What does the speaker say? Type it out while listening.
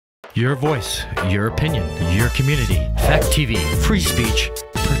Your voice, your opinion, your community. Fact TV, free speech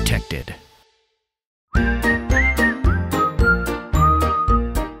protected.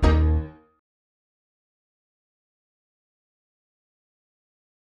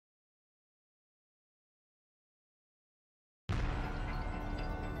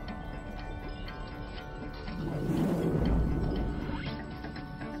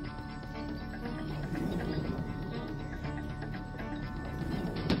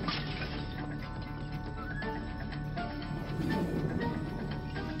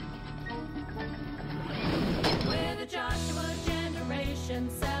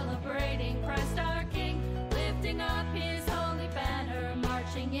 Celebrating Christ our King, lifting up his holy banner,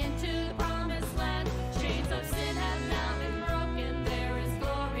 marching into the promised land. Chains of sin have now been broken, there is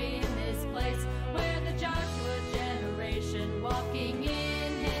glory in this place, where the Joshua generation walking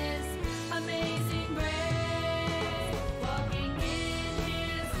in his amazing grace, walking in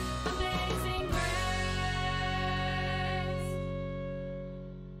his amazing grace.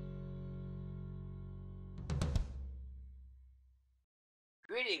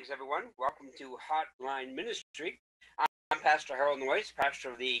 Greetings, everyone. Welcome to Heartline Ministry. I'm Pastor Harold Noyes,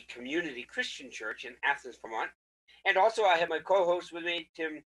 pastor of the Community Christian Church in Athens, Vermont. And also I have my co-host with me,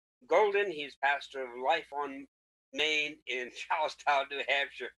 Tim Golden. He's pastor of Life on Main in Charlestown, New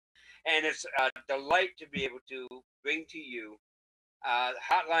Hampshire. And it's a delight to be able to bring to you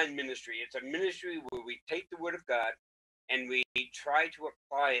Heartline Ministry. It's a ministry where we take the Word of God and we try to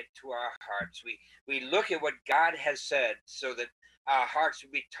apply it to our hearts. We look at what God has said so that our hearts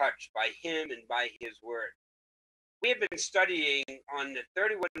will be touched by Him and by His Word. We have been studying on the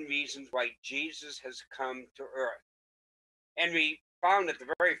 31 reasons why Jesus has come to earth. And we found that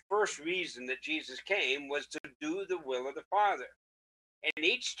the very first reason that Jesus came was to do the will of the Father. And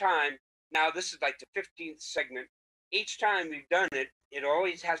each time, now this is like the 15th segment, each time we've done it, it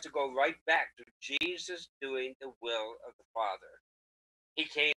always has to go right back to Jesus doing the will of the Father. He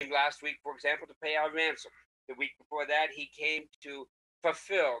came last week, for example, to pay our ransom. The week before that, he came to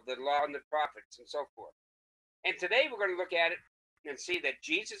fulfill the law and the prophets and so forth. And today we're going to look at it and see that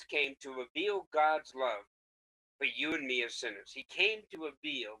Jesus came to reveal God's love for you and me as sinners. He came to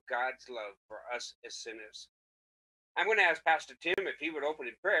reveal God's love for us as sinners. I'm going to ask Pastor Tim if he would open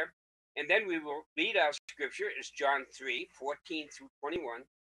in prayer, and then we will read our scripture. It's John 3:14 through 21,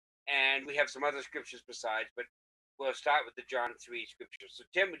 and we have some other scriptures besides, but we'll start with the John 3 scripture. So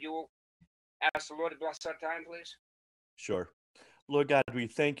Tim, would you ask the Lord to bless our time, please? Sure. Lord God, we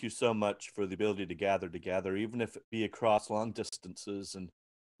thank you so much for the ability to gather together, even if it be across long distances. And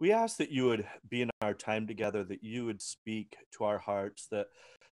we ask that you would be in our time together, that you would speak to our hearts, that,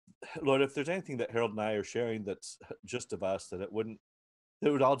 Lord, if there's anything that Harold and I are sharing that's just of us, that it would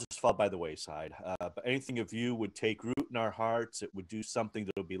all just fall by the wayside. But anything of you would take root in our hearts. It would do something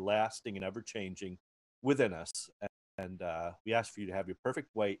that will be lasting and ever changing within us. And we ask for you to have your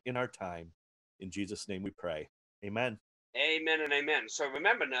perfect way in our time. In Jesus' name we pray. Amen. Amen and amen. So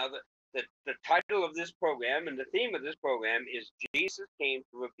remember now that the title of this program and the theme of this program is Jesus Came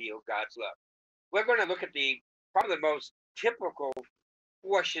to Reveal God's Love. We're going to look at probably the most typical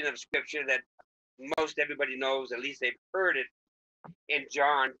portion of Scripture that most everybody knows, at least they've heard it, in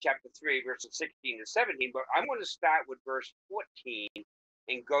John chapter 3, verses 16 and 17. But I'm going to start with verse 14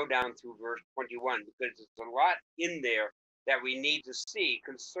 and go down through verse 21, because there's a lot in there that we need to see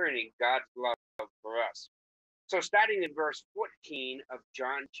concerning God's love for us. So starting in verse 14 of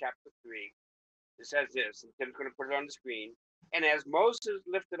John chapter 3, it says this, and Tim's going to put it on the screen. And as Moses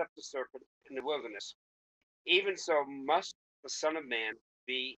lifted up the serpent in the wilderness, even so must the Son of Man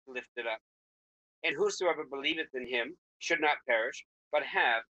be lifted up. And whosoever believeth in him should not perish, but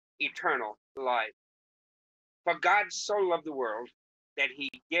have eternal life. For God so loved the world that he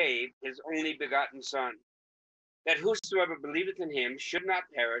gave his only begotten Son, that whosoever believeth in him should not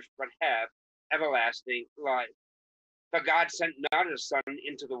perish, but have everlasting life. For God sent not his Son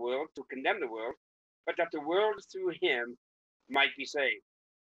into the world to condemn the world, but that the world through him might be saved.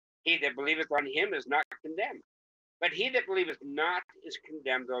 He that believeth on him is not condemned, but he that believeth not is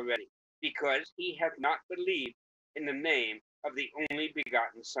condemned already, because he hath not believed in the name of the only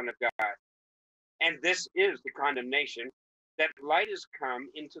begotten Son of God. And this is the condemnation, that light is come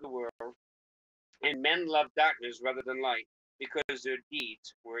into the world, and men love darkness rather than light, because their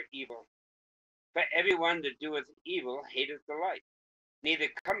deeds were evil. For everyone that doeth evil hateth the light, neither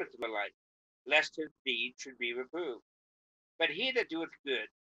cometh to the light, lest his deed should be reproved. But he that doeth good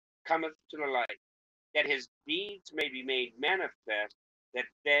cometh to the light, that his deeds may be made manifest, that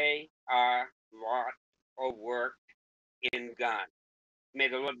they are wrought or worked in God. May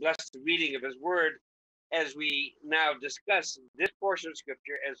the Lord bless the reading of his word as we now discuss this portion of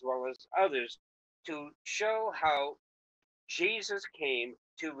Scripture as well as others to show how Jesus came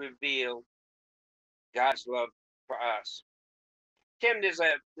to reveal God's love for us. Tim, there's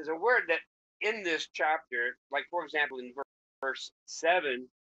a word that in this chapter, like for example in verse 7,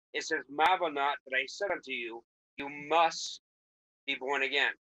 it says, "Marvel not that I said unto you, you must be born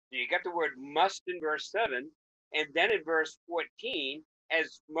again." So you got the word "must" in verse 7, and then in verse 14,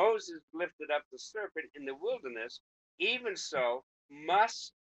 as Moses lifted up the serpent in the wilderness, even so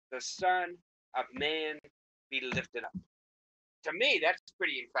must the Son of Man be lifted up. To me, that's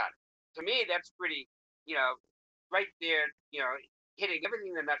pretty emphatic. To me, that's pretty, you know, right there, hitting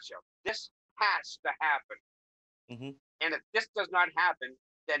everything in a nutshell. This has to happen. Hmm. And if this does not happen,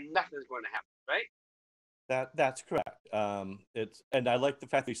 then nothing's going to happen, right? That's correct. And I like the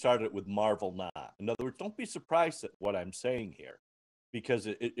fact they started it with "marvel not." In other words, don't be surprised at what I'm saying here, because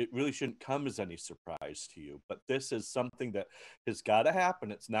it really shouldn't come as any surprise to you. But this is something that has got to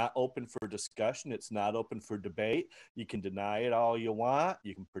happen. It's not open for discussion. It's not open for debate. You can deny it all you want.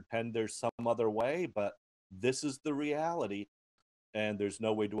 You can pretend there's some other way, but this is the reality, and there's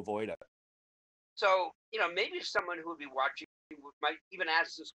no way to avoid it. So, maybe someone who would be watching might even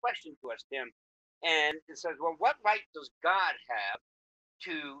ask this question to us, Tim, and it says, well, what right does God have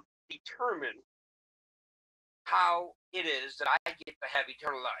to determine how it is that I get to have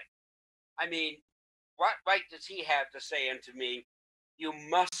eternal life? I mean, what right does he have to say unto me, you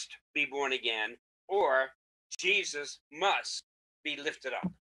must be born again, or Jesus must be lifted up?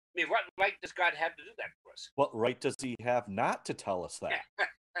 I mean, what right does God have to do that for us? What right does he have not to tell us that?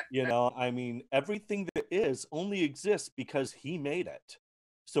 I mean, everything that is only exists because he made it.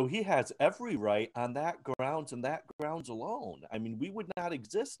 So he has every right on that grounds and that grounds alone. I mean, we would not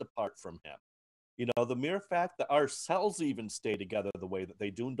exist apart from him. The mere fact that our cells even stay together the way that they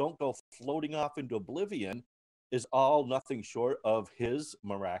do and don't go floating off into oblivion is all nothing short of his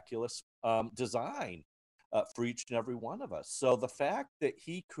miraculous design for each and every one of us. So the fact that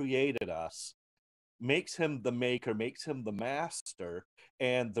he created us makes him the maker, makes him the master.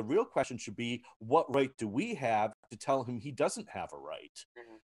 And the real question should be, what right do we have to tell him he doesn't have a right?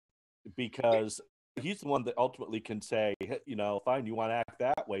 Mhm. Because he's the one that ultimately can say, fine, you want to act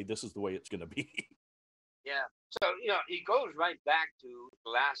that way, this is the way it's going to be. Yeah. So, it goes right back to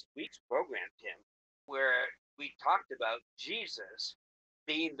last week's program, Tim, where we talked about Jesus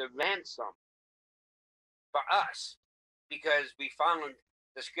being the ransom for us, because we found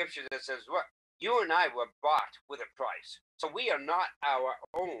the scripture that says, what? You and I were bought with a price. So we are not our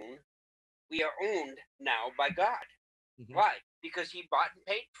own. We are owned now by God. Mhm. Why? Because he bought and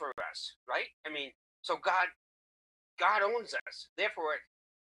paid for us, right? I mean, so God owns us. Therefore,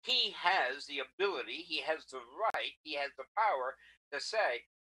 he has the ability, he has the right, he has the power to say,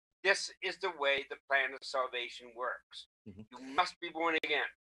 this is the way the plan of salvation works. Mhm. You must be born again.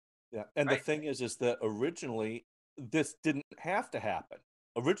 Yeah. And Right? the thing is that originally this didn't have to happen.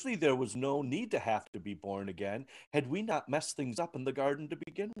 Originally, there was no need to have to be born again had we not messed things up in the garden to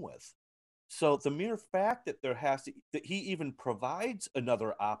begin with. So the mere fact that that he even provides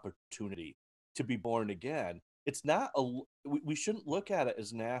another opportunity to be born again, it's not we shouldn't look at it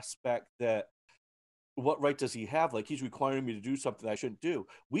as an aspect that what right does he have? Like he's requiring me to do something I shouldn't do.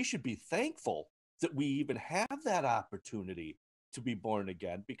 We should be thankful that we even have that opportunity to be born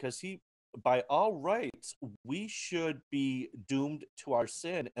again, because by all rights, we should be doomed to our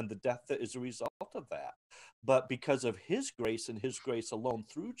sin and the death that is a result of that. But because of his grace and his grace alone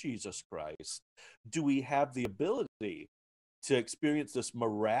through Jesus Christ, do we have the ability to experience this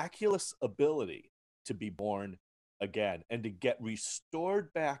miraculous ability to be born again and to get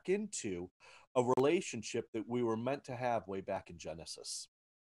restored back into a relationship that we were meant to have way back in Genesis.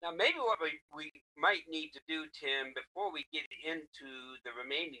 Now, maybe what we might need to do, Tim, before we get into the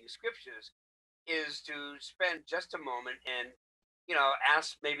remaining scriptures, is to spend just a moment and,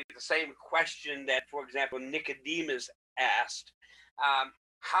 ask maybe the same question that, for example, Nicodemus asked.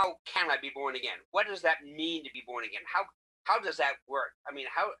 How can I be born again? What does that mean to be born again? How does that work? I mean,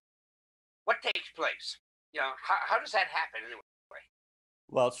 what takes place? How does that happen anyway?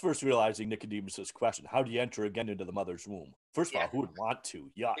 Well, it's first realizing Nicodemus's question: how do you enter again into the mother's womb? First of Yeah. all, who would want to?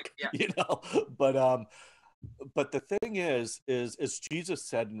 Yuck, Yeah. But the thing is as Jesus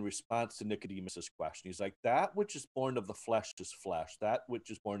said in response to Nicodemus's question, he's like, that which is born of the flesh is flesh, that which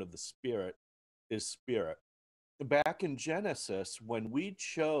is born of the spirit is spirit. Back in Genesis, when we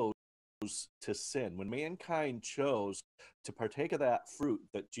chose to sin, when mankind chose to partake of that fruit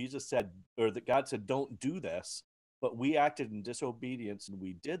that Jesus said, or that God said, don't do this, but we acted in disobedience and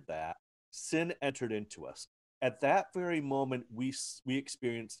we did that, sin entered into us. At that very moment, we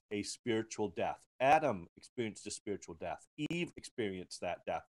experienced a spiritual death. Adam experienced a spiritual death. Eve experienced that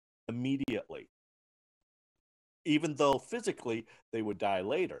death immediately. Even though physically they would die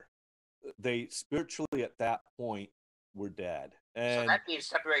later, they spiritually at that point were dead. So And that means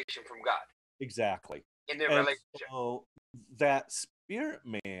separation from God exactly. in their And relationship. so that spirit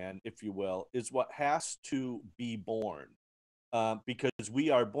man, if you will, is what has to be born. Because we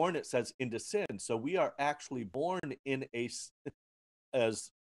are born, it says, into sin. So we are actually born in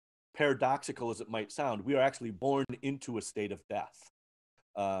as paradoxical as it might sound, we are actually born into a state of death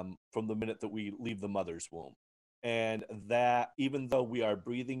from the minute that we leave the mother's womb. And that even though we are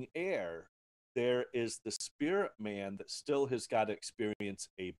breathing air, there is the spirit man that still has got to experience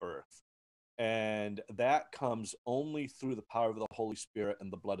a birth. And that comes only through the power of the Holy Spirit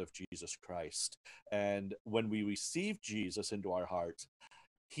and the blood of Jesus Christ. And when we receive Jesus into our hearts,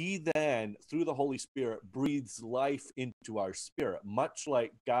 he then, through the Holy Spirit, breathes life into our spirit, much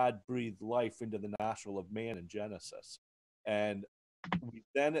like God breathed life into the nostril of man in Genesis. And we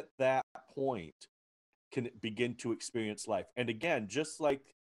then at that point can begin to experience life. And again, just like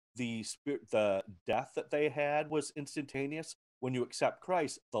the death that they had was instantaneous, when you accept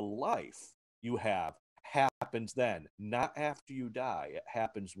Christ, the life you have happens then, not after you die. It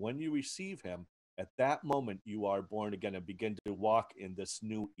happens when you receive him. At that moment, you are born again and begin to walk in this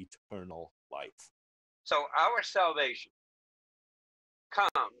new eternal life. So our salvation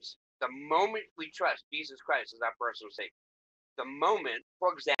comes the moment we trust Jesus Christ as our personal Savior. The moment,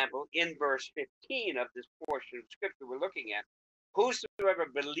 for example, in verse 15 of this portion of Scripture we're looking at, whosoever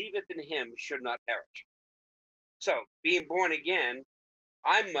believeth in him should not perish. So, being born again,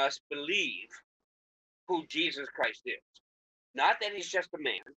 I must believe who Jesus Christ is. Not that he's just a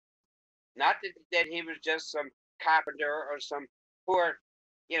man, not that he was just some carpenter or some poor,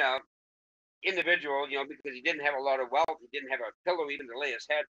 individual, because he didn't have a lot of wealth, he didn't have a pillow even to lay his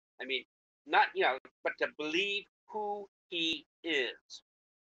head. I mean, not, but to believe who he is.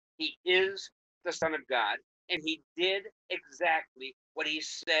 He is the Son of God, and he did exactly what he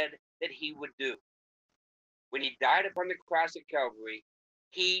said that he would do. When he died upon the cross at Calvary,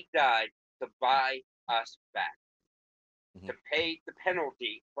 he died to buy us back, to pay the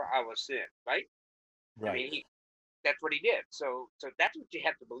penalty for our sin, right? Right. I mean, that's what he did. So that's what you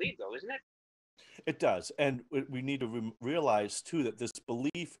have to believe, though, isn't it? It does. And we need to realize, too, that this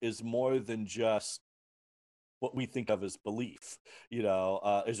belief is more than just what we think of as belief.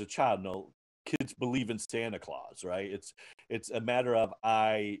 As a child, kids believe in Santa Claus, right? It's a matter of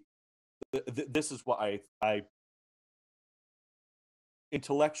this is what I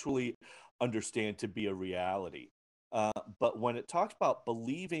intellectually understand to be a reality. But when it talks about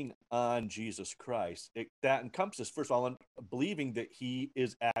believing on Jesus Christ, that encompasses, first of all, believing that he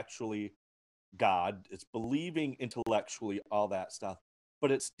is actually God. It's believing intellectually, all that stuff.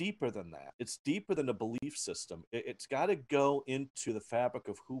 But it's deeper than that. It's deeper than a belief system. It's got to go into the fabric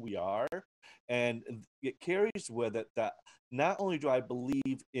of who we are. And it carries with it that not only do I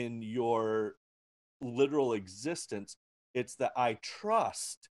believe in your literal existence, it's that I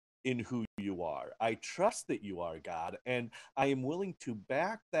trust in who you are. I trust that you are God, and I am willing to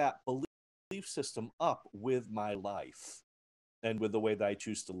back that belief system up with my life and with the way that I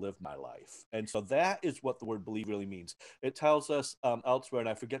choose to live my life. And so that is what the word believe really means. It tells us elsewhere, and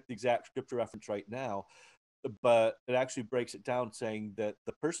I forget the exact scripture reference right now, but it actually breaks it down saying that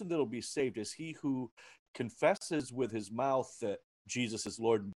the person that will be saved is he who confesses with his mouth that Jesus is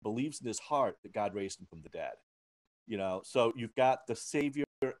Lord and believes in his heart that God raised him from the dead. So you've got the Savior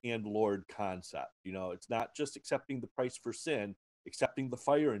and Lord concept. It's not just accepting the price for sin, accepting the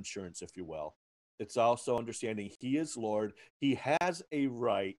fire insurance, if you will. It's also understanding he is Lord. He has a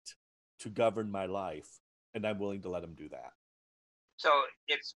right to govern my life, and I'm willing to let him do that. So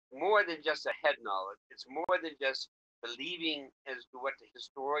it's more than just a head knowledge. It's more than just believing as to what the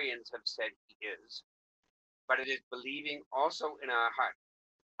historians have said he is, but it is believing also in our heart.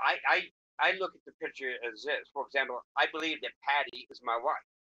 I look at the picture as this. For example, I believe that Patty is my wife.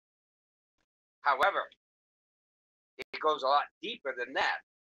 However, it goes a lot deeper than that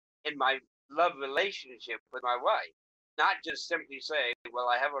in my love relationship with my wife. Not just simply say, well,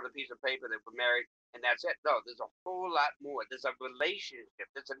 I have on a piece of paper that we're married and that's it. No, there's a whole lot more. There's a relationship.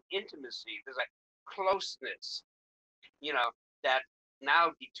 There's an intimacy. There's a closeness, that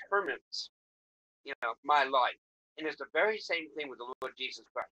now determines, my life. And it's the very same thing with the Lord Jesus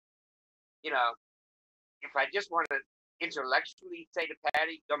Christ. If I just want to intellectually say to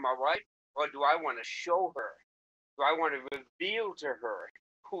Patty, you're my wife, or do I want to show her? Do I want to reveal to her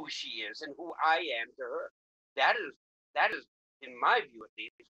who she is and who I am to her? That is, in my view at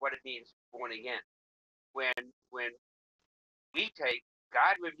least, what it means born again. when we take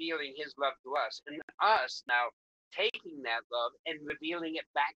God revealing his love to us, and us now taking that love and revealing it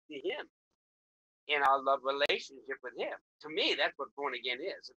back to him in our love relationship with him. To me, that's what born again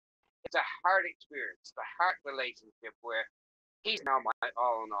is. It's a heart experience, the heart relationship where he's now my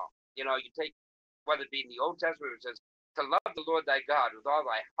all in all. You know, you take, whether it be in the Old Testament, it says, to love the Lord thy God with all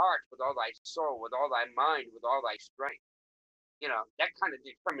thy heart, with all thy soul, with all thy mind, with all thy strength. You know, that kind of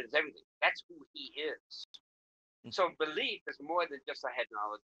determines everything. That's who he is. So belief is more than just a head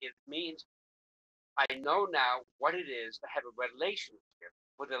knowledge. It means I know now what it is to have a relationship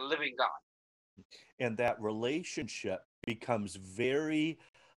with a living God. And that relationship becomes very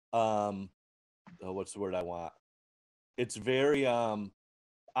what's the word I want? It's very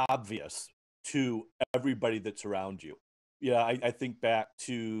obvious to everybody that's around you. Yeah, I think back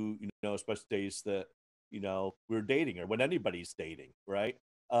to, especially days that, we're dating, or when anybody's dating, right?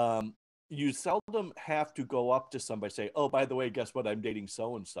 You seldom have to go up to somebody and say, oh, by the way, guess what? I'm dating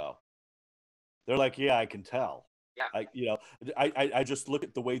so-and-so. They're like, yeah, I can tell. Yeah. I just look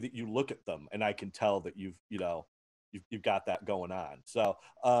at the way that you look at them, and I can tell that you've got that going on. So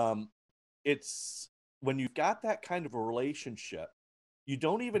it's when you've got that kind of a relationship, you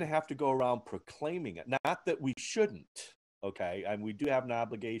don't even have to go around proclaiming it. Not that we shouldn't, okay? And we do have an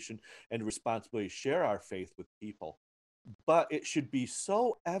obligation and responsibility to share our faith with people, but it should be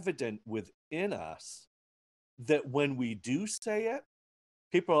so evident within us that when we do say it,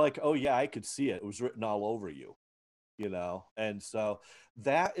 people are like, oh yeah, I could see it. It was written all over you, And so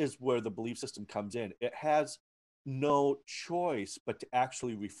that is where the belief system comes in. It has no choice but to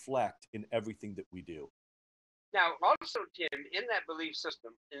actually reflect in everything that we do. Now, also, Tim, in that belief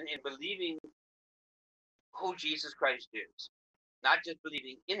system, in believing who Jesus Christ is, not just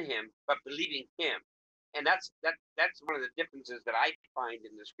believing in him, but believing him. And that's one of the differences that I find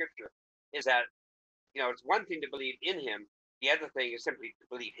in the scripture, is that, it's one thing to believe in him. The other thing is simply to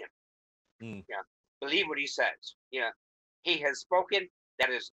believe him. Yeah. Believe what he says. He has spoken.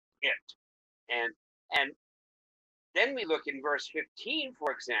 That is it. And then we look in verse 15,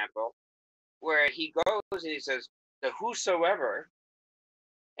 for example, where he goes and he says, the whosoever,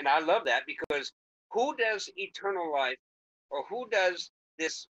 and I love that, because who does eternal life, or who does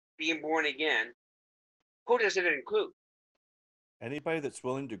this being born again, who does it include? Anybody that's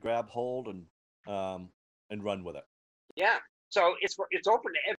willing to grab hold and run with it. Yeah. So it's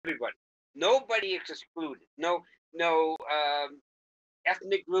open to everybody. Nobody is excluded. No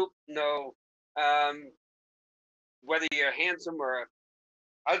ethnic group. No whether you're handsome or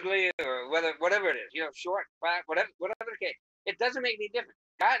ugly, or whatever it is. Short, fat, whatever the case. It doesn't make any difference.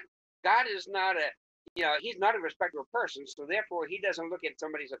 God is not he's not a respectable person. So therefore, he doesn't look at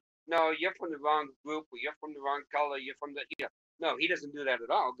somebody and say, no, you're from the wrong group, or you're from the wrong color, you're from the No, he doesn't do that at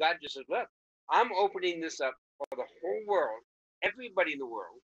all. God just says, look, I'm opening this up for the whole world, everybody in the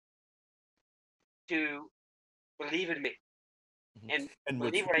world, to believe in me and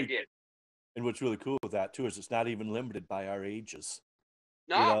believe what I did. And what's really cool with that too is it's not even limited by our ages.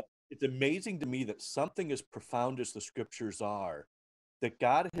 No. It's amazing to me that something as profound as the scriptures are, that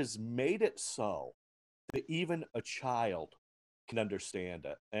God has made it so that even a child can understand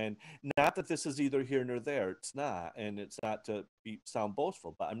it. And not that this is either here nor there. It's not. And it's not to sound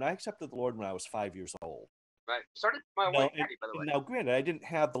boastful, but I accepted the Lord when I was 5 years old. Right. So did my wife, Patty, by the way. Now, granted, I didn't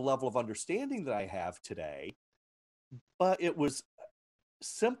have the level of understanding that I have today, but it was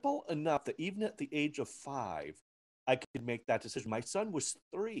simple enough that even at the age of 5, I could make that decision. My son was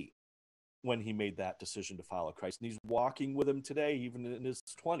 3 when he made that decision to follow Christ, and he's walking with him today, even in his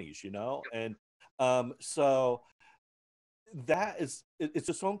 20s, And so it's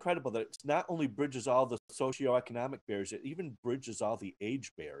just so incredible that it's not only bridges all the socioeconomic barriers, it even bridges all the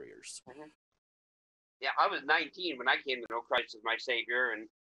age barriers. Mm-hmm. Yeah, I was 19 when I came to know Christ as my Savior, and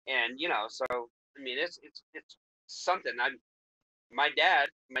so I mean, it's something. My dad,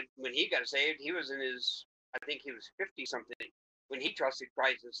 when he got saved, he was in his, I think he was 50 something when he trusted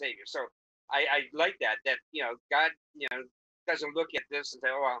Christ as Savior. So I like that God doesn't look at this and say,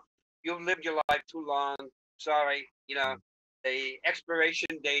 oh well, you've lived your life too long. Sorry, the expiration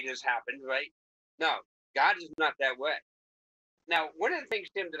date has happened, right? No, God is not that way. Now, one of the things,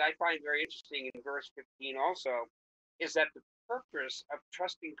 Tim, that I find very interesting in verse 15 also is that the purpose of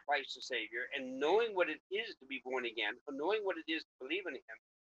trusting Christ as Savior and knowing what it is to be born again, or knowing what it is to believe in him,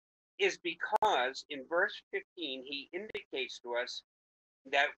 is because in verse 15, he indicates to us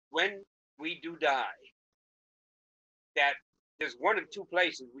that when we do die, that there's one of two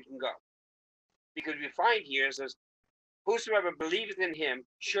places we can go. Because we find here, it says, whosoever believeth in him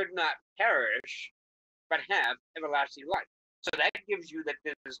should not perish, but have everlasting life. So that gives you that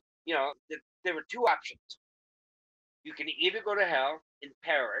there's, that there are two options. You can either go to hell and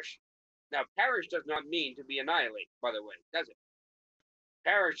perish. Now, perish does not mean to be annihilated, by the way, does it?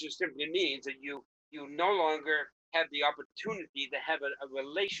 Perish just simply means that you no longer have the opportunity to have a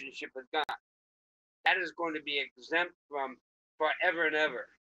relationship with God. That is going to be exempt from forever and ever,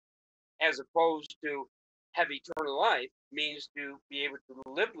 as opposed to have eternal life means to be able to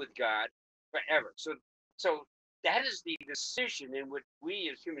live with God forever. So that is the decision in which we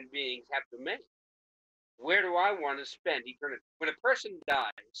as human beings have to make. Where do I want to spend eternity? When a person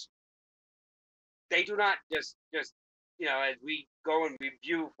dies, they do not just as we go and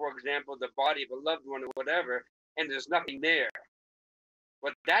review, for example, the body of a loved one or whatever, and there's nothing there.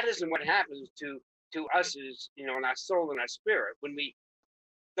 But that isn't what happens to us as in our soul and our spirit.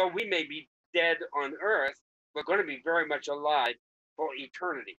 Though we may be dead on earth, we're going to be very much alive for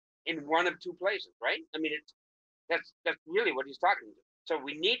eternity in one of two places, right? I mean, that's really what he's talking about. So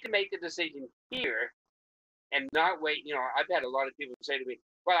we need to make the decision here and not wait. I've had a lot of people say to me,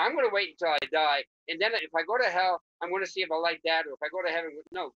 well, I'm going to wait until I die, and then if I go to hell, I'm going to see if I like that, or if I go to heaven.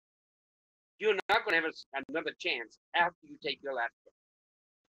 No, you're not going to have another chance after you take your last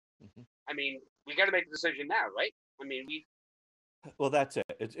breath. Mhm. I mean, we got to make the decision now, right? I mean, Well, that's it.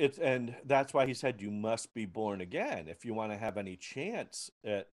 It's and that's why he said you must be born again if you want to have any chance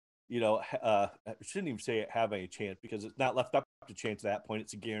at, I shouldn't even say have any chance because it's not left up to chance at that point.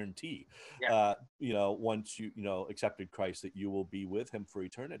 It's a guarantee. Yeah. Once you accepted Christ that you will be with him for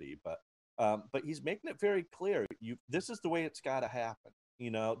eternity. But he's making it very clear. This is the way it's got to happen.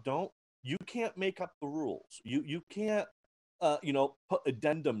 You can't make up the rules. You can't put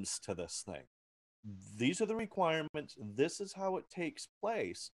addendums to this thing. These are the requirements. This is how it takes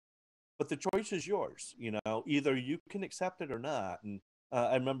place. But the choice is yours. Either you can accept it or not. And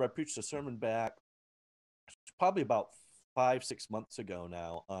I remember I preached a sermon back probably about 5-6 months ago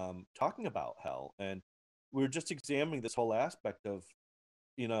now, talking about hell, and we were just examining this whole aspect of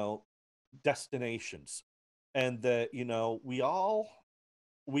destinations, and that we all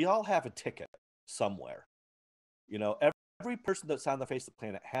have a ticket somewhere. Every person that's on the face of the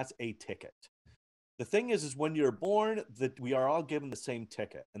planet has a ticket. The thing is when you're born, that we are all given the same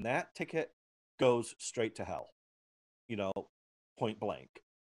ticket, and that ticket goes straight to hell, point blank.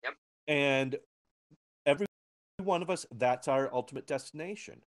 Yep. And every one of us, that's our ultimate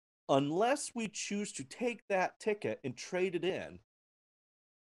destination. Unless we choose to take that ticket and trade it in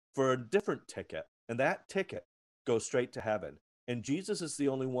for a different ticket, and that ticket goes straight to heaven. And Jesus is the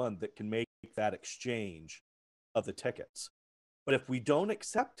only one that can make that exchange of the tickets. But if we don't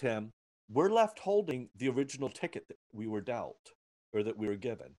accept him, we're left holding the original ticket that we were dealt or that we were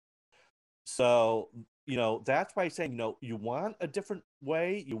given. So, that's why he's saying, you want a different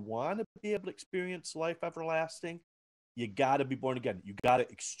way, you want to be able to experience life everlasting, you got to be born again. You got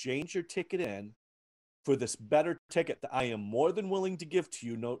to exchange your ticket in for this better ticket that I am more than willing to give to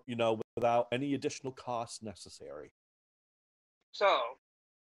you, without any additional cost necessary. So,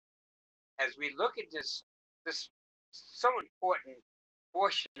 as we look at this so important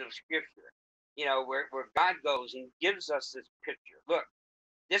portion of Scripture, where God goes and gives us this picture. Look,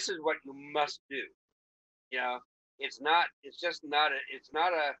 this is what you must do. It's not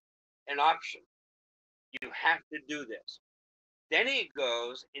an option. You have to do this. Then he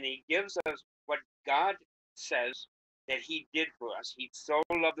goes and he gives us what God says that he did for us. He so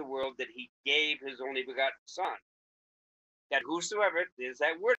loved the world that he gave his only begotten Son. That whosoever, there's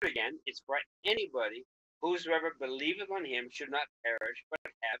that word again, it's for anybody, whosoever believeth on him should not perish, but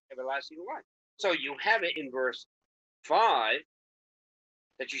have everlasting life. So you have it in verse 5,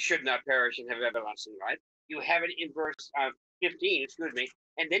 that you should not perish and have everlasting life. You have it in verse 15,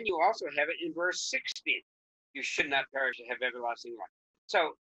 and then you also have it in verse 16. You should not perish and have everlasting life.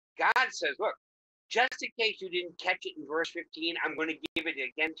 So God says, look, just in case you didn't catch it in verse 15, I'm going to give it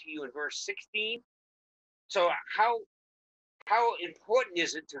again to you in verse 16. So how important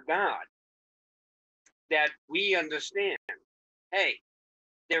is it to God that we understand, hey,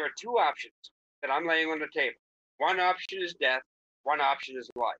 there are two options that I'm laying on the table. One option is death. One option is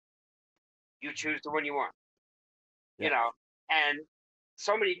life. You choose the one you want. Yeah. And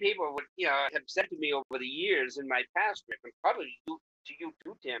so many people would, have said to me over the years in my pastorate, and probably to you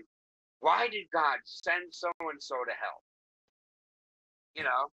too, Tim, why did God send so-and-so to hell?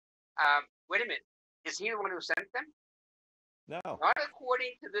 Wait a minute. Is he the one who sent them? No. Not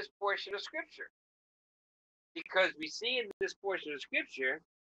according to this portion of Scripture. Because we see in this portion of Scripture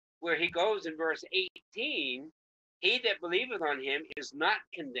where he goes in verse 18, he that believeth on him is not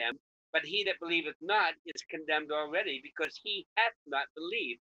condemned, but he that believeth not is condemned already, because he hath not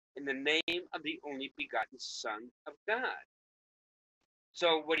believed in the name of the only begotten Son of God.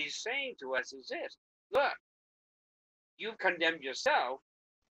 So what he's saying to us is this: look, you've condemned yourself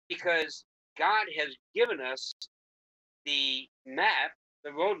because God has given us the map,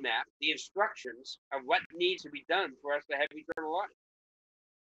 the roadmap, the instructions of what needs to be done for us to have eternal life.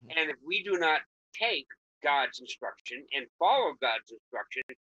 And if we do not take God's instruction and follow God's instruction,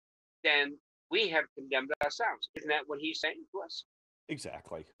 then we have condemned ourselves. Isn't that what he's saying to us?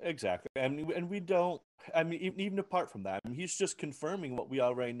 Exactly, exactly. And we don't, I mean, even apart from that, I mean, he's just confirming what we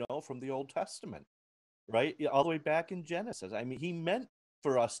already know from the Old Testament, right? Yeah, all the way back in Genesis. I mean, he meant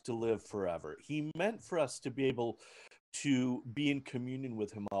for us to live forever. He meant for us to be able to be in communion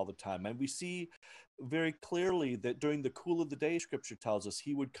with him all the time. And we see very clearly that during the cool of the day, scripture tells us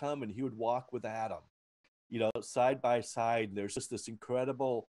he would come and he would walk with Adam, side by side. There's just this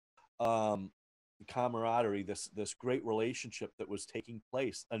incredible um, camaraderie, this great relationship that was taking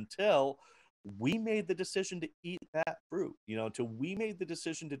place until we made the decision to eat that fruit, until we made the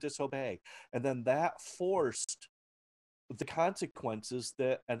decision to disobey. And then that forced the consequences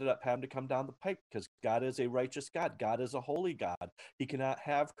that ended up having to come down the pike, because God is a righteous God. God is a holy God. He cannot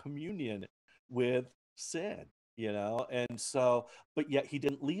have communion with sin, and so, but yet he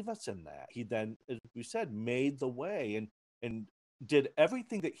didn't leave us in that. He then, as we said, made the way and did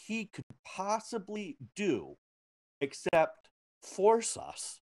everything that he could possibly do except force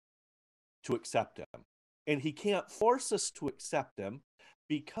us to accept him. And he can't force us to accept him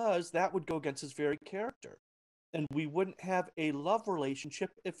because that would go against his very character. And we wouldn't have a love relationship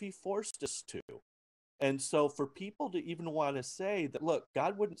if he forced us to. And so for people to even want to say that, look,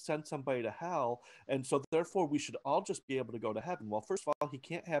 God wouldn't send somebody to hell, and so therefore we should all just be able to go to heaven. Well, first of all, he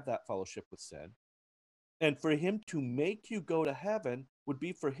can't have that fellowship with sin. And for him to make you go to heaven would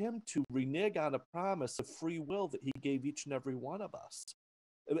be for him to renege on a promise of free will that he gave each and every one of us.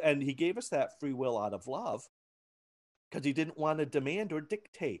 And he gave us that free will out of love because he didn't want to demand or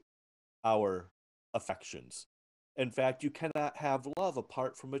dictate our affections. In fact, you cannot have love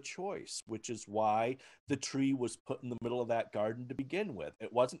apart from a choice, which is why the tree was put in the middle of that garden to begin with.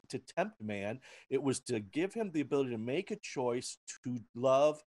 It wasn't to tempt man, it was to give him the ability to make a choice to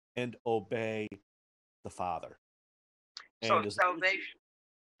love and obey the Father. So salvation.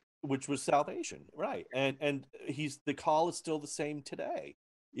 Which was salvation, right? And the call is still the same today.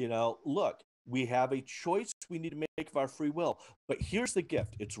 Look, we have a choice we need to make of our free will, but here's the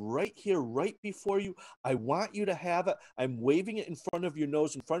gift. It's right here, right before you. I want you to have it. I'm waving it in front of your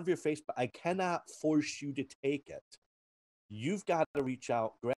nose, in front of your face, but I cannot force you to take it. You've got to reach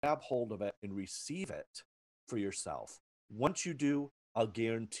out, grab hold of it, and receive it for yourself. Once you do, I'll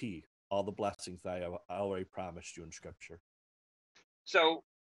guarantee all the blessings that I already promised you in Scripture. So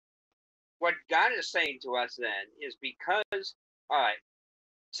what God is saying to us then is, because, all right,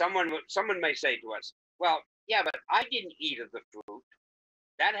 someone may say to us, well, yeah, but I didn't eat of the fruit.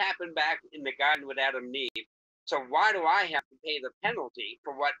 That happened back in the garden with Adam and Eve. So why do I have to pay the penalty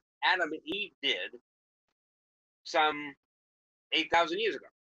for what Adam and Eve did some 8,000 years ago?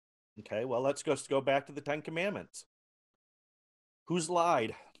 Okay, well, let's go back to the 10 Commandments. Who's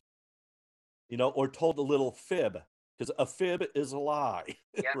lied? Or told a little fib? Because a fib is a lie,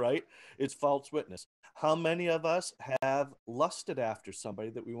 Yeah. right? It's false witness. How many of us have lusted after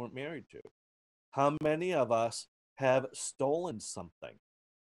somebody that we weren't married to? How many of us have stolen something?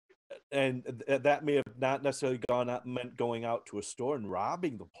 And that may have not necessarily meant going out to a store and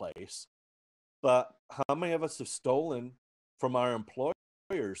robbing the place, but how many of us have stolen from our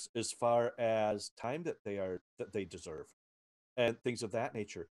employers as far as time that they deserve and things of that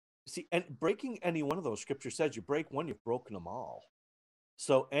nature? See, and breaking any one of those, scripture says you break one, you've broken them all.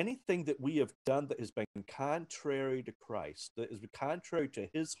 So anything that we have done that has been contrary to Christ, that has been contrary to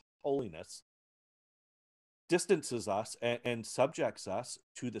his holiness, distances us and subjects us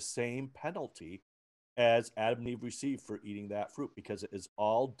to the same penalty as Adam and Eve received for eating that fruit, because it is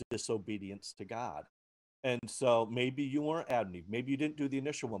all disobedience to God. And so maybe you weren't Adam and Eve, maybe you didn't do the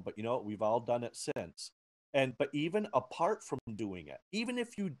initial one, but we've all done it since. But even apart from doing it, even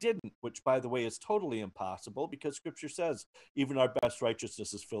if you didn't, which by the way is totally impossible because scripture says even our best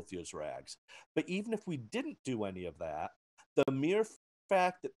righteousness is filthy as rags. But even if we didn't do any of that, the mere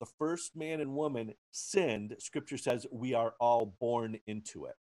fact that the first man and woman sinned, scripture says we are all born into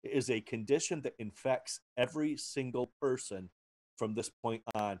it. It is a condition that infects every single person from this point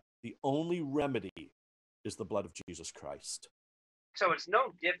on. The only remedy is the blood of Jesus Christ. So it's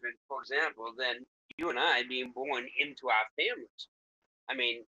no different, for example, than you and I being born into our families. I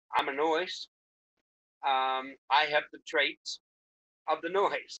mean, I'm a noise. I have the traits of the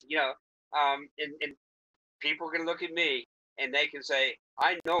noise, and people can look at me and they can say,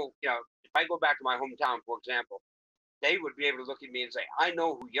 I know, if I go back to my hometown, for example, they would be able to look at me and say, I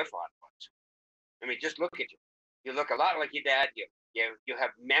know who your father was. I mean, just look at you. You look a lot like your dad. You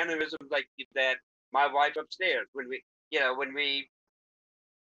have mannerisms like your dad. My wife upstairs, when we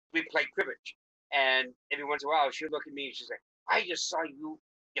play cribbage, and every once in a while she'll look at me and she'll say, I just saw your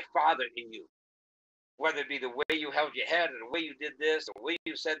father in you. Whether it be the way you held your head or the way you did this or the way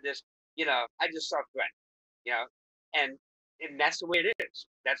you said this, I just saw Fred, you know, and that's the way it is.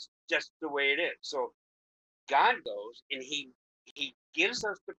 That's just the way it is. So God goes and he gives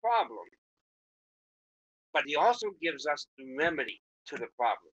us the problem, but he also gives us the remedy to the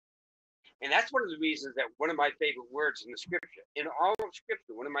problem. And that's one of the reasons that one of my favorite words in the scripture, in all of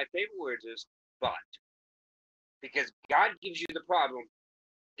scripture, one of my favorite words is but. Because God gives you the problem,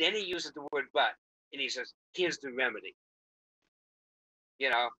 then he uses the word but, and he says, here's the remedy.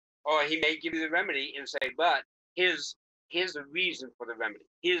 Or he may give you the remedy and say, but here's the reason for the remedy.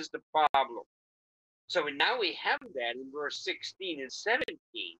 Here's the problem. So now we have that in verse 16 and 17,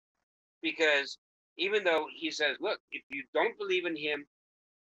 because even though he says, look, if you don't believe in him,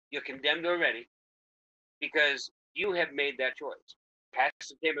 you're condemned already, because you have made that choice.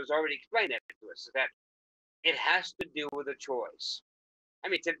 Pastor Tim has already explained that to us, that it has to do with a choice. I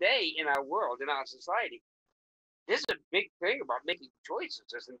mean, today in our world, in our society, there's a big thing about making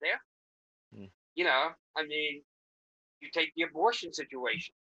choices, isn't there? I mean, you take the abortion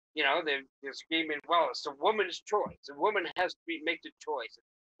situation. They're screaming, well, it's a woman's choice. A woman has to make the choice,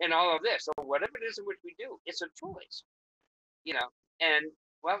 and all of this. So whatever it is in which we do, it's a choice. And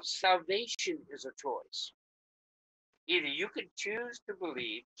well, salvation is a choice. Either you can choose to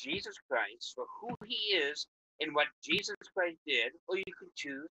believe Jesus Christ for who he is and what Jesus Christ did, or you can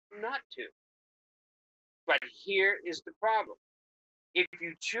choose not to. But here is the problem. If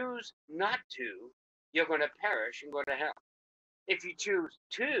you choose not to, you're going to perish and go to hell. If you choose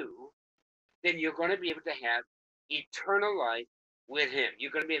to, then you're going to be able to have eternal life with him.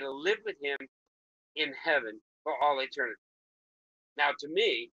 You're going to be able to live with him in heaven for all eternity. Now, to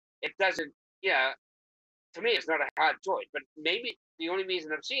me, it doesn't, to me, it's not a hard choice. But maybe the only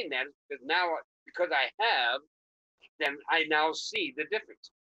reason I'm seeing that is because I have, then I now see the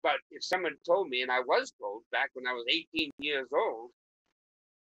difference. But if someone told me, and I was told back when I was 18 years old,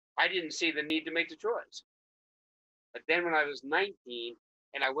 I didn't see the need to make the choice. But then when I was 19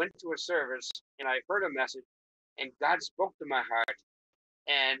 and I went to a service and I heard a message and God spoke to my heart,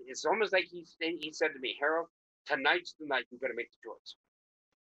 and it's almost like he said to me, Harold, tonight's the night you got to make the choice.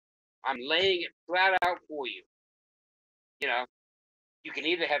 I'm laying it flat out for you. You can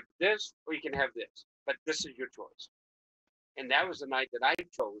either have this or you can have this, but this is your choice. And that was the night that I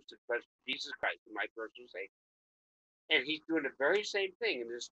chose to trust Jesus Christ as my personal Savior. And he's doing the very same thing in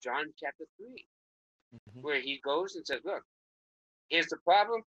this John chapter 3, where he goes and says, look, here's the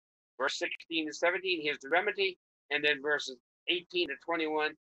problem, verse 16 and 17, here's the remedy, and then verses 18 to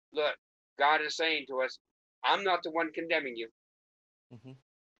 21, look, God is saying to us, I'm not the one condemning you.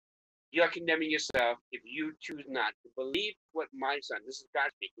 You're condemning yourself if you choose not to believe what my son, this is God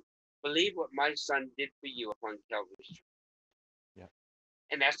speaking, believe what my son did for you upon Calvary's tree. Yeah.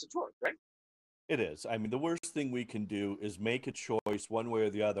 And that's the choice, right? It is. I mean, the worst thing we can do is make a choice one way or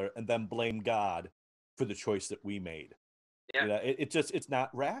the other and then blame God for the choice that we made. Yeah. It's not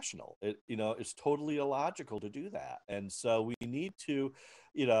rational. It's totally illogical to do that. And so we need to,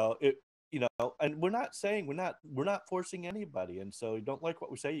 and we're not saying we're not forcing anybody. And so you don't like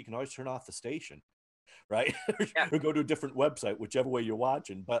what we say, you can always turn off the station, right? Or go to a different website, whichever way you're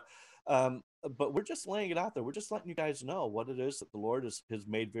watching. But we're just laying it out there. We're just letting you guys know what it is that the Lord has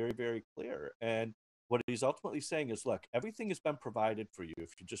made very, very clear. And what he's ultimately saying is, look, everything has been provided for you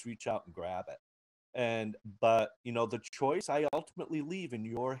if you just reach out and grab it. But the choice I ultimately leave in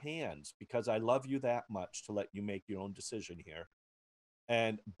your hands, because I love you that much to let you make your own decision here.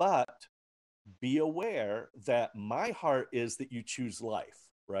 But be aware that my heart is that you choose life,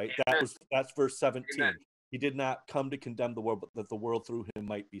 right? That's verse 17. Amen. He did not come to condemn the world, but that the world through him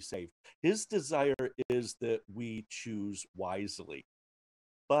might be saved. His desire is that we choose wisely.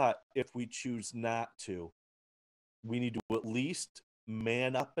 But if we choose not to, we need to at least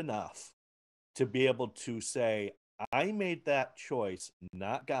man up enough to be able to say, I made that choice,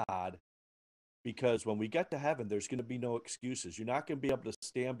 not God, because when we get to heaven, there's going to be no excuses. You're not going to be able to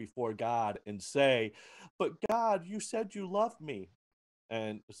stand before God and say, but God, you said you loved me.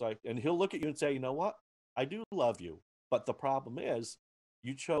 And it's like, and he'll look at you and say, you know what? I do love you. But the problem is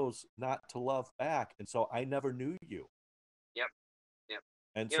you chose not to love back. And so I never knew you. Yep.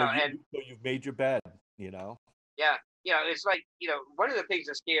 And so you've made your bed, Yeah. It's like, one of the things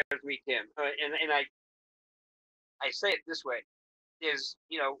that scares me, Tim, and I say it this way, is,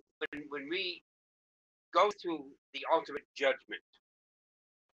 when we go through the ultimate judgment,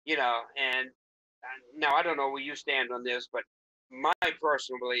 and now I don't know where you stand on this, but my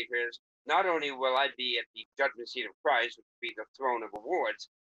personal belief is not only will I be at the judgment seat of Christ, which will be the throne of awards,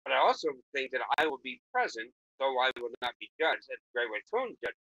 but I also think that I will be present, though I will not be judged, at the great white throne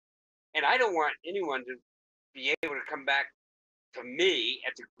judgment. And I don't want anyone to be able to come back to me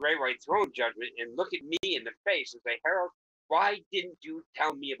at the great white throne judgment and look at me in the face and say, Harold, why didn't you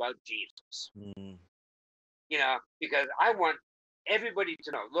tell me about Jesus? Mm. Because I want everybody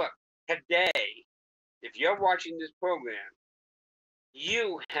to know, look, today, if you're watching this program,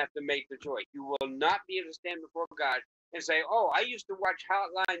 you have to make the choice. You will not be able to stand before God and say, oh, I used to watch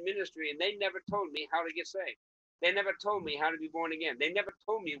Heartline Ministry and they never told me how to get saved. They never told me how to be born again. They never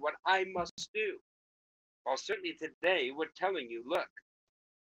told me what I must do. Well, certainly today we're telling you, look,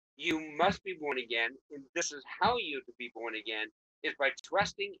 you must be born again, and this is how you to be born again, is by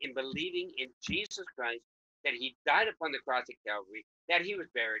trusting and believing in Jesus Christ, that he died upon the cross at Calvary, that he was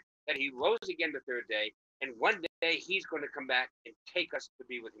buried, that he rose again the third day, and one day he's going to come back and take us to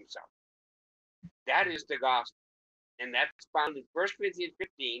be with himself. That is the gospel, and that's found in 1 Corinthians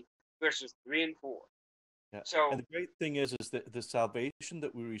 15, verses 3 and 4. Yeah. So, And the great thing is that the salvation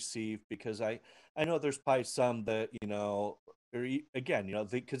that we receive, because I know there's probably some that, again,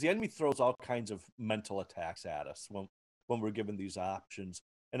 because the enemy throws all kinds of mental attacks at us when we're given these options.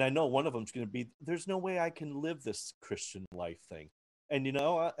 And I know one of them is going to be, there's no way I can live this Christian life thing. And,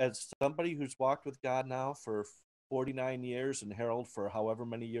 as somebody who's walked with God now for 49 years, and Harold for however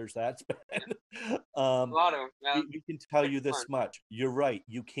many years that's been, a lot of we can tell you this much. You're right.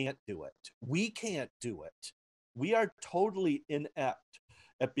 You can't do it. We can't do it. We are totally inept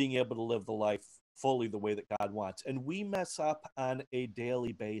at being able to live the life fully the way that God wants. And we mess up on a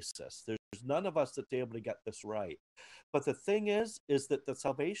daily basis. There's none of us that's able to get this right. But the thing is that the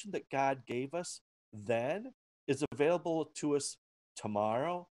salvation that God gave us then is available to us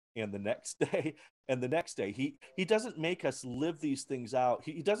tomorrow and the next day and the next day. He doesn't make us live these things out.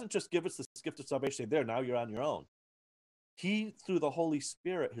 He doesn't just give us this gift of salvation, say, there, now you're on your own. He, through the Holy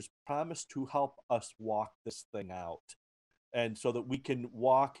Spirit, has promised to help us walk this thing out. And so that we can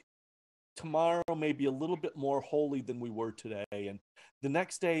walk tomorrow maybe a little bit more holy than we were today, and the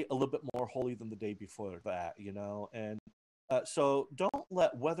next day a little bit more holy than the day before that, And so don't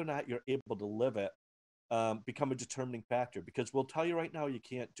let whether or not you're able to live it become a determining factor, because we'll tell you right now you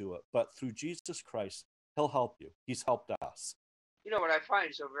can't do it. But through Jesus Christ, he'll help you. He's helped us. What I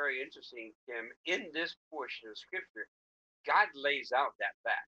find so very interesting, Tim, in this portion of Scripture, God lays out that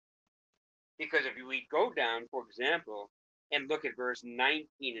fact. Because if we go down, for example, and look at verse 19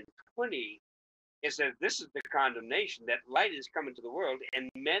 and 20, it says, this is the condemnation, that light is come into the world, and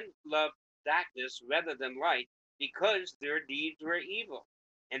men love darkness rather than light, because their deeds were evil.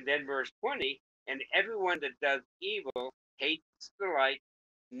 And then verse 20, and everyone that does evil hates the light,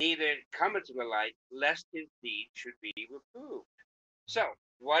 neither cometh to the light, lest his deed should be reproved. So,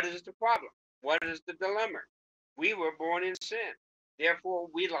 what is the problem? What is the dilemma? We were born in sin. Therefore,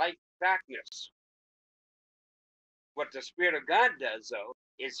 we like darkness. What the Spirit of God does, though,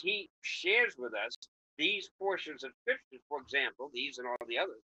 is he shares with us these portions of Scripture, for example, these and all the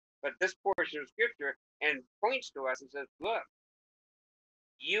others, but this portion of Scripture, and points to us and says, look,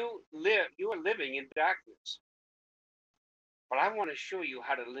 you are living in darkness, but I want to show you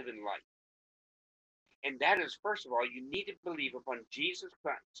how to live in light. And that is, first of all, you need to believe upon Jesus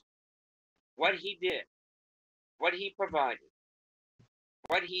Christ, what he did, what he provided,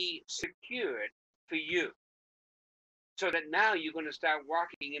 what he secured for you, so that now you're going to start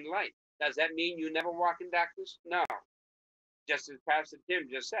walking in light. Does that mean you never walk in darkness? No. Just as Pastor Tim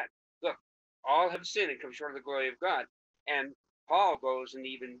just said, look, all have sinned and come short of the glory of God. And Paul goes and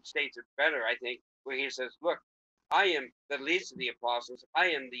even states it better, I think, where he says, look, I am the least of the apostles. I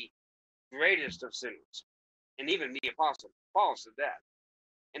am the greatest of sinners. And even the apostle Paul said that.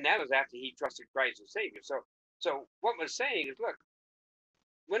 And that was after he trusted Christ as Savior. So what we're saying is, look,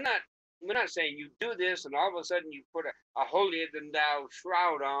 we're not saying you do this and all of a sudden you put a holier than thou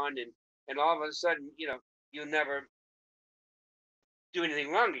shroud on and all of a sudden, you never do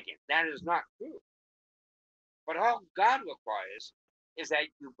anything wrong again. That is not true. But all God requires is that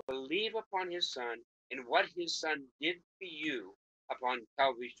you believe upon his Son and what his Son did for you upon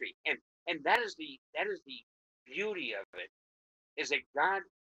Calvary's tree. And that is the beauty of it, is that God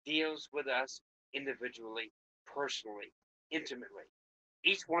deals with us individually, personally, intimately.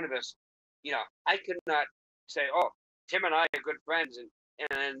 Each one of us, I could not say, oh, Tim and I are good friends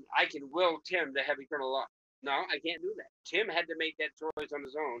and I can will Tim to have eternal life. No, I can't do that. Tim had to make that choice on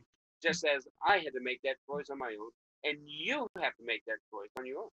his own, just as I had to make that choice on my own. And you have to make that choice on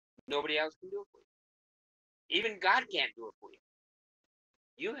your own. Nobody else can do it for you. Even God can't do it for you.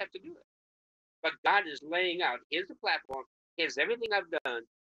 You have to do it. But God is laying out, here's the platform, here's everything I've done.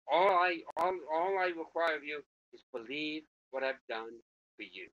 All I require of you is believe what I've done for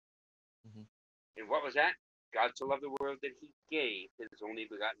you. Mhm. And what was that? God so loved the world that he gave his only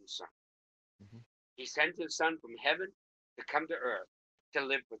begotten son. Mhm. He sent his son from heaven to come to earth to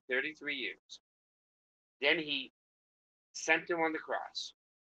live for 33 years. Then he sent him on the cross.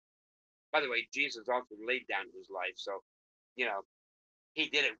 By the way, Jesus also laid down his life, so you know he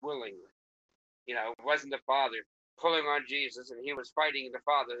did it willingly. It wasn't the Father pulling on Jesus and he was fighting the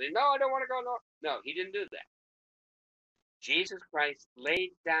Father. Saying, no, I don't want to go. No, he didn't do that. Jesus Christ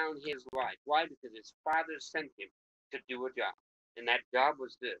laid down his life. Why? Because his Father sent him to do a job. And that job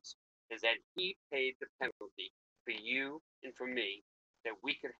was this, is that he paid the penalty for you and for me that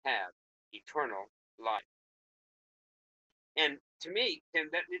we could have eternal life. And to me, Tim,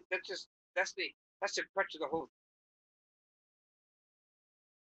 that's the crutch of the whole.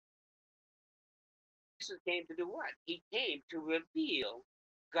 Jesus came to do what? He came to reveal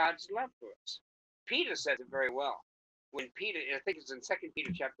God's love for us. Peter says it very well. When Peter, I think it's in 2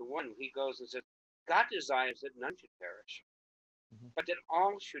 Peter chapter 1, he goes and says, God desires that none should perish, Mhm. but that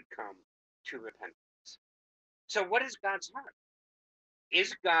all should come to repentance. So what is God's heart?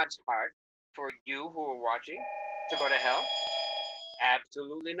 Is God's heart for you who are watching to go to hell?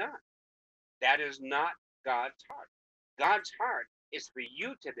 Absolutely not. That is not God's heart. God's heart is for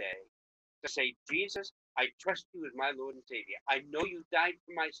you today to say, Jesus, I trust you as my Lord and Savior. I know you died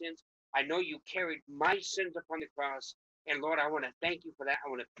for my sins. I know you carried my sins upon the cross. And Lord, I want to thank you for that. I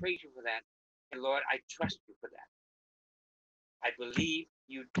want to praise you for that. And Lord, I trust you for that. I believe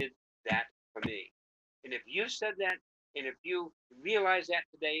you did that for me. And if you said that, and if you realize that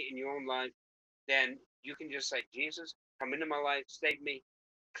today in your own life, then you can just say, Jesus, come into my life, save me,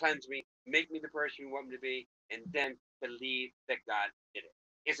 cleanse me, make me the person you want me to be, and then believe that God did it.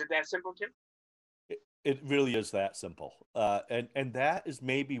 Is it that simple, Tim? It really is that simple. And that is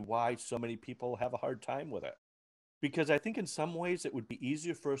maybe why so many people have a hard time with it. Because I think in some ways it would be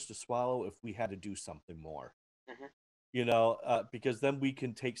easier for us to swallow if we had to do something more. Mhm. Because then we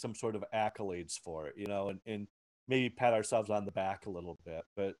can take some sort of accolades for it, and maybe pat ourselves on the back a little bit.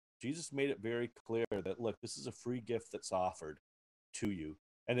 But Jesus made it very clear that, look, this is a free gift that's offered to you.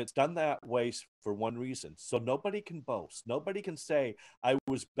 And it's done that way for one reason. So nobody can boast. Nobody can say, I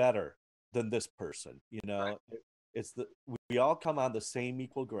was better than this person. Right. It's we all come on the same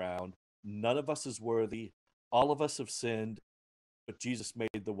equal ground. None of us is worthy. All of us have sinned, but Jesus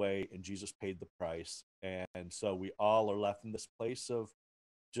made the way and Jesus paid the price. And so we all are left in this place of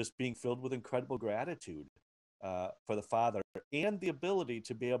just being filled with incredible gratitude for the Father and the ability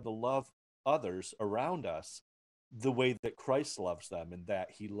to be able to love others around us the way that Christ loves them, and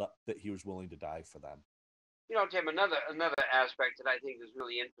that he was willing to die for them. Tim, another aspect that I think is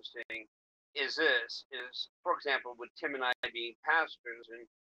really interesting is for example, with Tim and I being pastors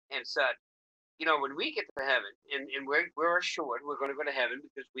and such, when we get to heaven and we're assured we're going to go to heaven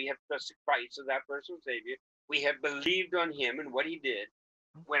because we have trusted Christ as our personal Savior, we have believed on Him and what He did.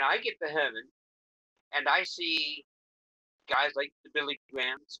 When I get to heaven and I see guys like the Billy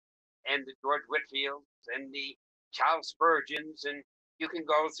Grahams and the George Whitfields and the Charles Spurgeons, and you can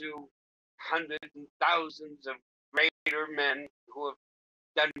go through hundreds and thousands of greater men who have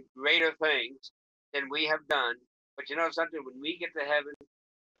done greater things than we have done. But you know something? When we get to heaven,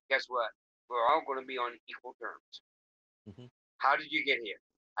 guess what? We're all going to be on equal terms. Mhm. How did you get here?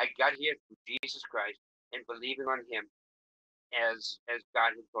 I got here through Jesus Christ and believing on Him as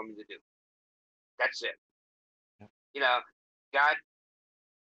God has told me to do. That's it. Yeah.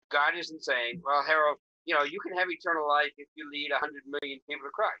 God isn't saying, well, Harold, you can have eternal life if you lead 100 million people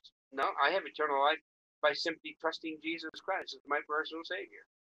to Christ. No, I have eternal life by simply trusting Jesus Christ as my personal Savior,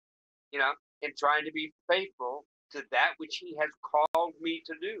 and trying to be faithful to that which He has called me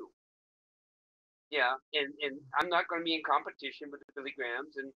to do. And I'm not going to be in competition with the Billy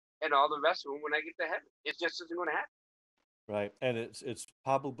Grahams and all the rest of them when I get to heaven. It just isn't going to happen. Right. And it's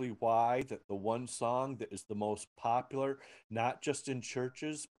probably why that the one song that is the most popular, not just in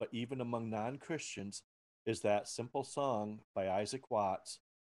churches, but even among non-Christians, is that simple song by Isaac Watts,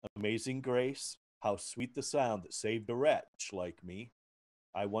 Amazing Grace, how sweet the sound that saved a wretch like me.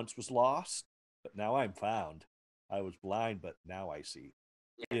 I once was lost, but now I'm found. I was blind, but now I see.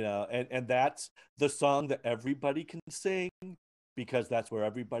 And that's the song that everybody can sing because that's where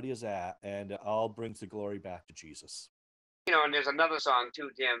everybody is at, and it all brings the glory back to Jesus. And there's another song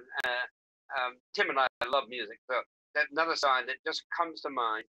too, Tim. Tim and I love music, so that another song that just comes to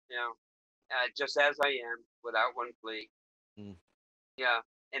mind. Just as I am, without one plea. Mm. Yeah,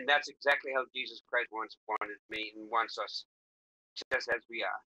 And that's exactly how Jesus Christ wanted me and wants us, just as we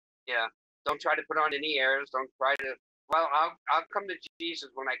are. Yeah. Don't try to put on any airs. Don't try to. Well, I'll come to Jesus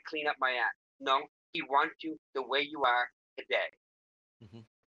when I clean up my act. No, He wants you the way you are today. Mhm.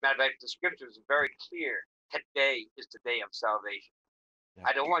 Matter of fact, the scripture is very clear. Today is the day of salvation. Yeah.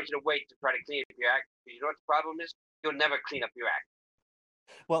 I don't want you to wait to try to clean up your act. You know what the problem is? You'll never clean up your act.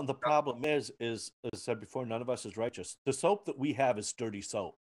 Well, and the problem is, as I said before, none of us is righteous. The soap that we have is dirty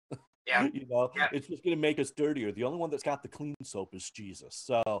soap. Yeah. You know, Yeah. it's just going to make us dirtier. The only one that's got the clean soap is Jesus.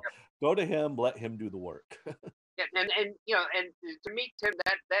 So go to Him, let Him do the work. Yeah, and and to me, Tim,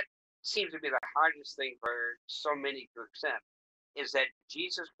 that seems to be the hardest thing for so many to accept, is that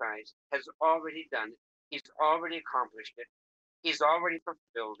Jesus Christ has already done it. He's already accomplished it. He's already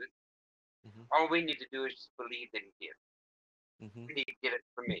fulfilled it. Mhm. All we need to do is just believe that He did. Mhm. He did it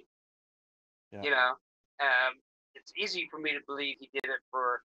for me. Yeah. You know, it's easy for me to believe He did it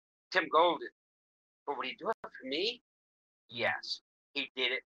for Tim Golden, but would He do it for me? Yes, He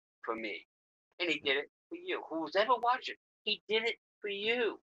did it for me, and He did it for you. Who's ever watching? He did it for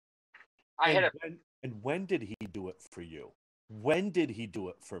you. And when did He do it for you? When did He do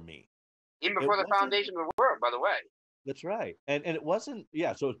it for me? Even It before the wasn't. foundation of the world, by the way. That's right. And it wasn't.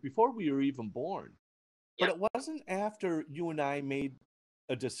 Yeah. So it's before we were even born. But Yeah. it wasn't after you and I made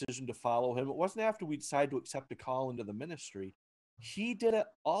a decision to follow Him. It wasn't after we decided to accept a call into the ministry. He did it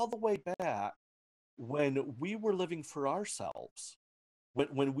all the way back when we were living for ourselves,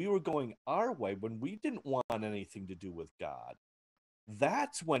 when we were going our way, when we didn't want anything to do with God.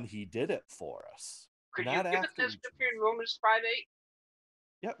 That's when He did it for us. Could you Not give us after that scripture in Romans 5:8?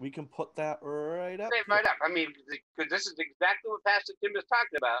 Yeah, we can put that right up. Say it right up. I mean, because this is exactly what Pastor Tim is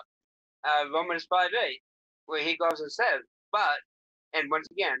talking about. Romans 5:8, where he goes and says, but, and once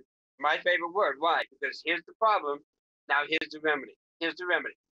again, my favorite word. Why? Because here's the problem. Now here's the remedy. Here's the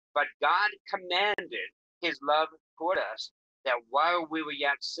remedy. But God commanded His love toward us, that while we were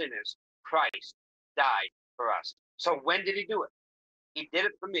yet sinners, Christ died for us. So when did He do it? He did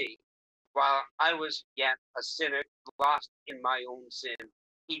it for me while I was yet a sinner, lost in my own sin.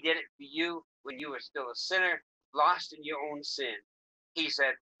 He did it for you when you were still a sinner, lost in your own sin. He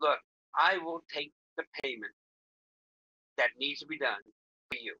said, look, I will take the payment that needs to be done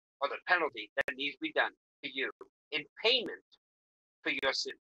for you, or the penalty that needs to be done for you, in payment for your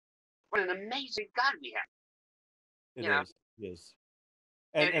sin. What an amazing God we have. It is.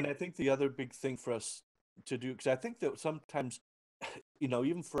 And I think the other big thing for us to do, because I think that sometimes,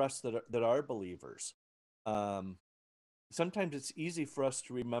 even for us that are believers, sometimes it's easy for us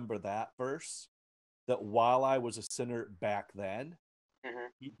to remember that verse, that while I was a sinner back then,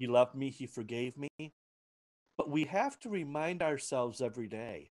 he loved me, He forgave me. But we have to remind ourselves every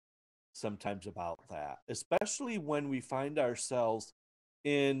day sometimes about that, especially when we find ourselves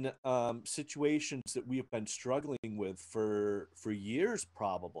in situations that we have been struggling with for years,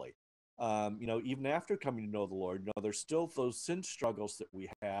 probably. Even after coming to know the Lord, there's still those sin struggles that we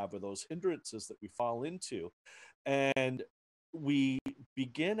have, or those hindrances that we fall into. And we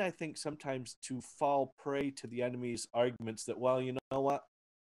begin, I think, sometimes to fall prey to the enemy's arguments that, well, you know what?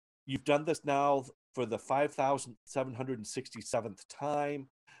 You've done this now for the 5,767th time.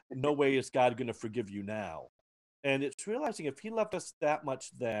 No way is God going to forgive you now. And it's realizing if He loved us that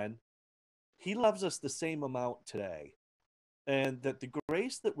much then, He loves us the same amount today. And that the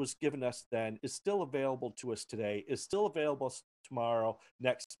grace that was given us then is still available to us today, is still available tomorrow,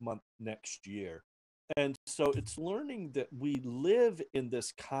 next month, next year. And so it's learning that we live in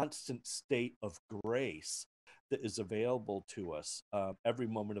this constant state of grace that is available to us every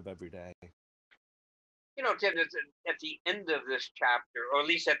moment of every day. Tim, at the end of this chapter, or at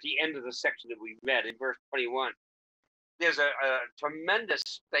least at the end of the section that we read in verse 21, there's a tremendous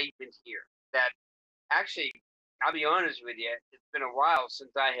statement here that actually, I'll be honest with you, it's been a while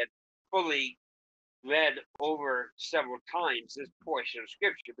since I had fully read over several times this portion of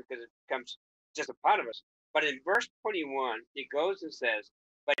Scripture, because it becomes just a part of us. But in verse 21, it goes and says,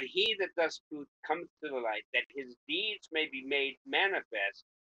 but he that does good comes to the light, that his deeds may be made manifest,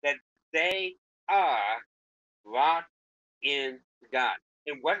 that they are wrought in God.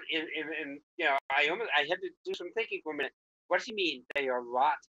 And what I had to do some thinking for a minute. What does he mean they are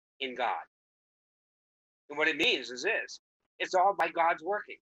wrought in God? And what it means is this: it's all by God's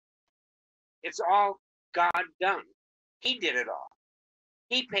working. It's all God done. He did it all.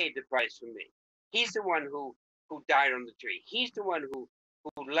 He paid the price for me. He's the one who died on the tree. He's the one who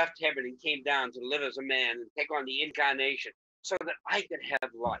left heaven and came down to live as a man and take on the incarnation so that I could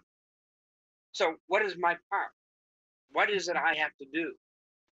have life. So what is my part? What is it I have to do?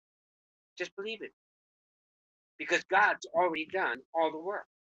 Just believe it. Because God's already done all the work.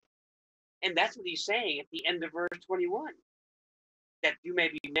 And that's what he's saying at the end of verse 21. That you may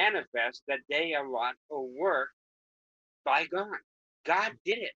be manifest, that they are wrought or work by God. God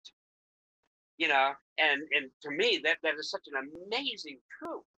did it. And to me, that is such an amazing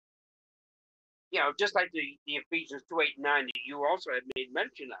truth. Just like the Ephesians 2:8-9 that you also had made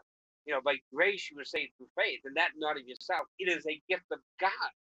mention of. By grace you were saved through faith, and that not of yourself. It is a gift of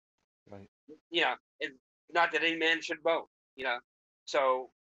God. Right. And not that any man should boast.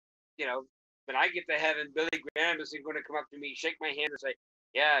 So, when I get to heaven, Billy Graham isn't going to come up to me, shake my hand, and say,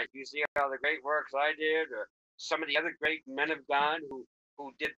 "Yeah, you see all the great works I did," or some of the other great men of God who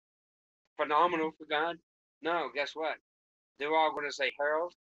did phenomenal for God. No, guess what? They're all going to say,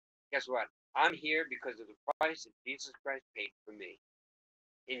 "Harold, guess what? I'm here because of the price that Jesus Christ paid for me.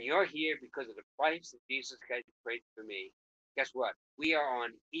 And you're here because of the price that Jesus Christ paid for me." Guess what? We are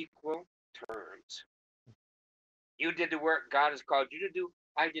on equal terms. You did the work God has called you to do.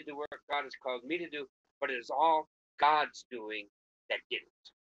 I did the work God has called me to do. But it is all God's doing that did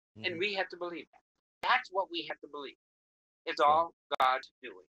it. And we have to believe that. That's what we have to believe. It's all God's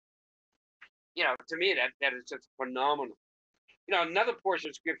doing. To me, that is just phenomenal. Another portion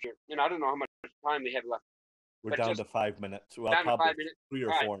of scripture, I don't know how much time we have left. We're down to 5 minutes. Well, down to probably 5 minutes. 3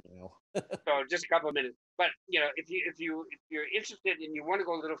 or All 4 now. So just a couple of minutes. But if you're interested and you want to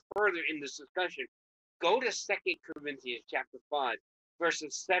go a little further in this discussion, go to 2 Corinthians chapter 5,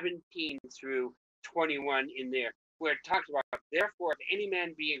 verses 17 through 21 in there, where it talks about, therefore, if any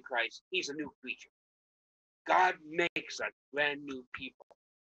man be in Christ, he's a new creature. God makes us brand new people.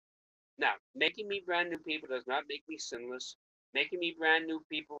 Now, making me brand new people does not make me sinless. Making me brand new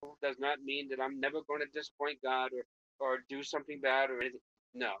people does not mean that I'm never going to disappoint God or do something bad or anything.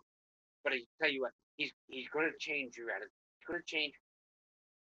 No. But I tell you what, he's going to change your attitude. He's going to change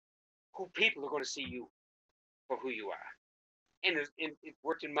who people are going to see you for who you are. And it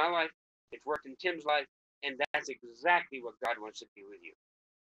worked in my life. It's worked in Tim's life. And that's exactly what God wants to do with you.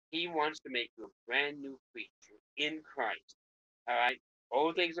 He wants to make you a brand new creature in Christ. All right?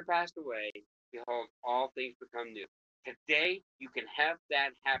 Old things are passed away. Behold, all things become new. Today, you can have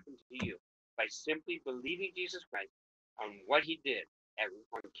that happen to you by simply believing Jesus Christ on what he did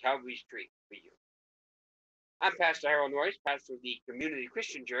on Calvary's tree for you. I'm Pastor Harold Norris, pastor of the Community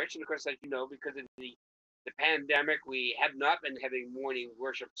Christian Church. And of course, as you know, because of the pandemic, we have not been having morning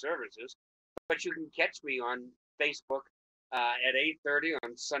worship services. But you can catch me on Facebook at 8:30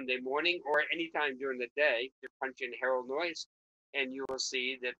 on Sunday morning or anytime during the day. Just punch in Harold Noyes, and you will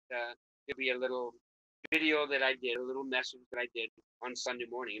see that there'll be a little video that I did, a little message that I did on Sunday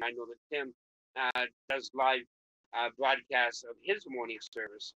morning. And I know that Tim does live broadcasts of his morning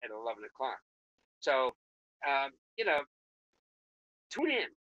service at 11 o'clock. So, tune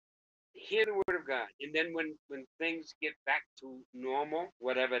in, hear the word of God. And then when things get back to normal,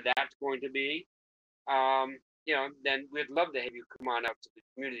 whatever that's going to be, then we'd love to have you come on out to the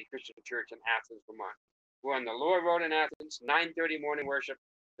Community Christian Church in Athens, Vermont. We're on the Lower Road in Athens, 9:30 morning worship,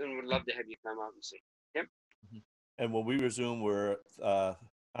 and we'd love to have you come out and see. Tim? And when we resume, we're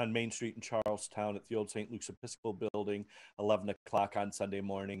on Main Street in Charlestown at the old St. Luke's Episcopal Building, 11 o'clock on Sunday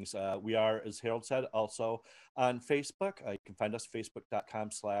mornings. We are, as Harold said, also on Facebook. You can find us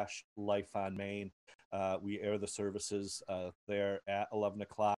facebook.com/lifeonmain. We air the services there at 11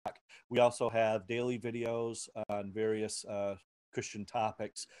 o'clock. We also have daily videos on various Christian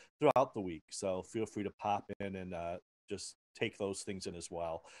topics throughout the week. So feel free to pop in and just take those things in as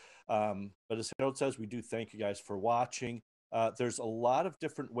well. But as Harold says, we do thank you guys for watching. There's a lot of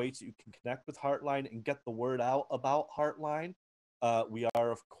different ways that you can connect with Heartline and get the word out about Heartline. We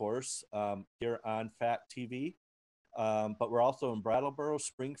are, of course, here on Fact TV, but we're also in Brattleboro,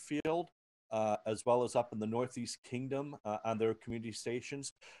 Springfield, as well as up in the Northeast Kingdom on their community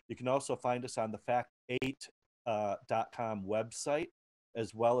stations. You can also find us on the fact8.com website,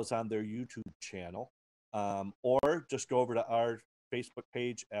 as well as on their YouTube channel, or just go over to our Facebook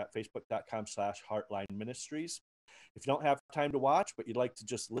page at facebook.com/Heartline Ministries. If you don't have time to watch, but you'd like to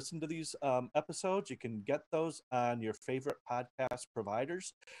just listen to these episodes, you can get those on your favorite podcast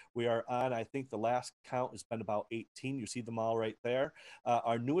providers. We are on, I think the last count has been about 18. You see them all right there.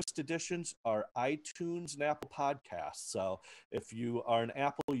 Our newest additions are iTunes and Apple Podcasts. So if you are an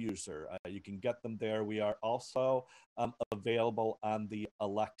Apple user, you can get them there. We are also available on the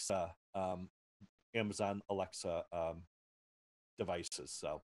Alexa, Amazon Alexa devices.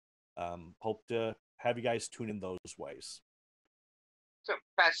 So hope to have you guys tune in those ways. So,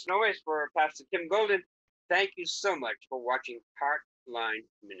 Pastor Noyes for Pastor Tim Golden, thank you so much for watching Heartline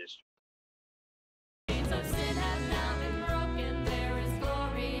Ministry.